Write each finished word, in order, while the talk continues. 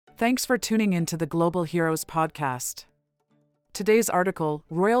Thanks for tuning in to the Global Heroes podcast. Today's article,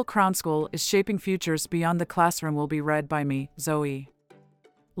 Royal Crown School is Shaping Futures Beyond the Classroom, will be read by me, Zoe.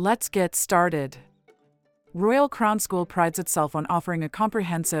 Let's get started. Royal Crown School prides itself on offering a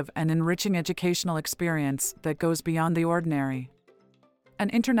comprehensive and enriching educational experience that goes beyond the ordinary.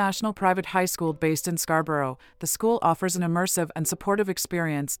 An international private high school based in Scarborough, the school offers an immersive and supportive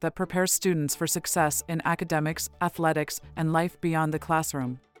experience that prepares students for success in academics, athletics, and life beyond the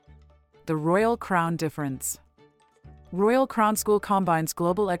classroom. The Royal Crown Difference. Royal Crown School combines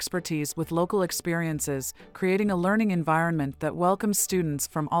global expertise with local experiences, creating a learning environment that welcomes students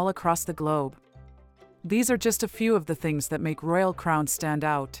from all across the globe. These are just a few of the things that make Royal Crown stand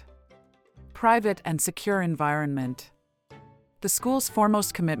out. Private and secure environment. The school's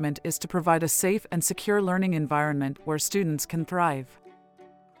foremost commitment is to provide a safe and secure learning environment where students can thrive.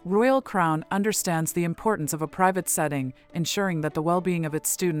 Royal Crown understands the importance of a private setting, ensuring that the well-being of its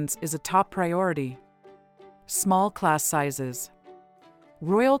students is a top priority. Small class sizes.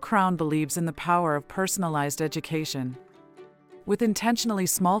 Royal Crown believes in the power of personalized education. With intentionally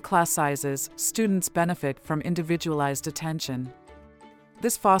small class sizes, students benefit from individualized attention.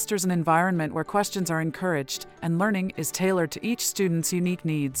 This fosters an environment where questions are encouraged and learning is tailored to each student's unique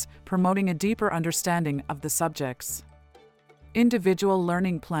needs, promoting a deeper understanding of the subjects. Individual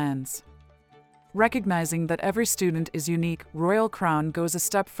learning plans. Recognizing that every student is unique, Royal Crown goes a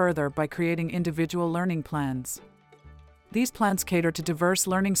step further by creating individual learning plans. These plans cater to diverse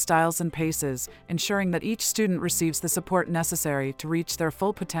learning styles and paces, ensuring that each student receives the support necessary to reach their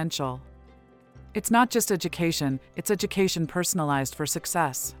full potential. It's not just education, it's education personalized for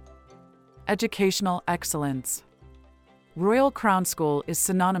success. Educational excellence. Royal Crown School is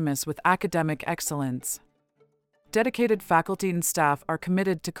synonymous with academic excellence. Dedicated faculty and staff are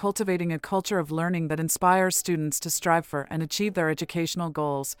committed to cultivating a culture of learning that inspires students to strive for and achieve their educational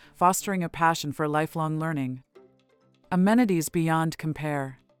goals, fostering a passion for lifelong learning. Amenities beyond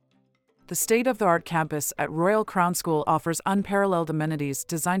compare. The state-of-the-art campus at Royal Crown School offers unparalleled amenities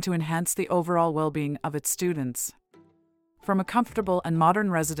designed to enhance the overall well-being of its students. From a comfortable and modern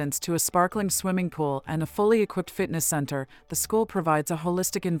residence to a sparkling swimming pool and a fully equipped fitness center, the school provides a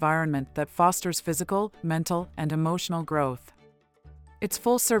holistic environment that fosters physical, mental, and emotional growth. Its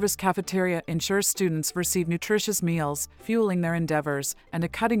full-service cafeteria ensures students receive nutritious meals, fueling their endeavors, and a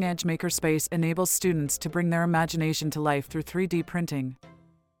cutting-edge makerspace enables students to bring their imagination to life through 3D printing.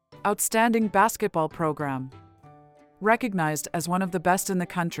 Outstanding basketball program. Recognized as one of the best in the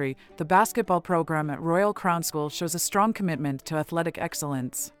country, the basketball program at Royal Crown School shows a strong commitment to athletic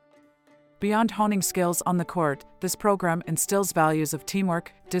excellence. Beyond honing skills on the court, this program instills values of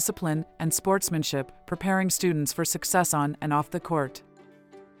teamwork, discipline, and sportsmanship, preparing students for success on and off the court.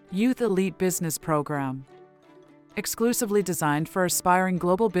 Youth Elite Business Program. Exclusively designed for aspiring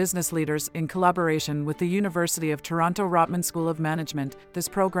global business leaders in collaboration with the University of Toronto Rotman School of Management, this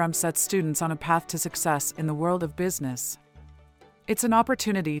program sets students on a path to success in the world of business. It's an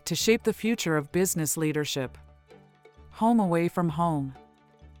opportunity to shape the future of business leadership. Home away from home.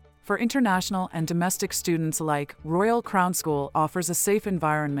 For international and domestic students alike, Royal Crown School offers a safe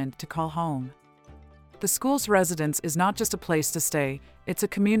environment to call home. The school's residence is not just a place to stay, it's a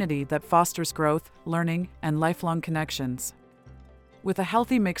community that fosters growth, learning, and lifelong connections. With a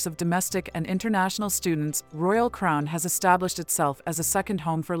healthy mix of domestic and international students, Royal Crown has established itself as a second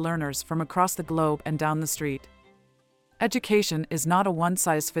home for learners from across the globe and down the street. Education is not a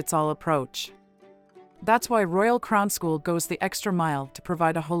one-size-fits-all approach. That's why Royal Crown School goes the extra mile to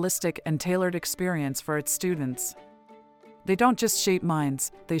provide a holistic and tailored experience for its students. They don't just shape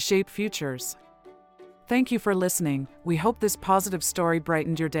minds, they shape futures. Thank you for listening. We hope this positive story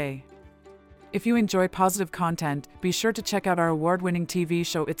brightened your day. If you enjoy positive content, be sure to check out our award-winning TV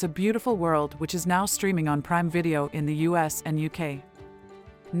show It's a Beautiful World, which is now streaming on Prime Video in the US and UK.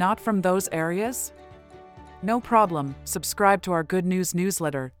 Not from those areas? No problem. Subscribe to our Good News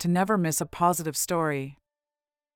newsletter to never miss a positive story.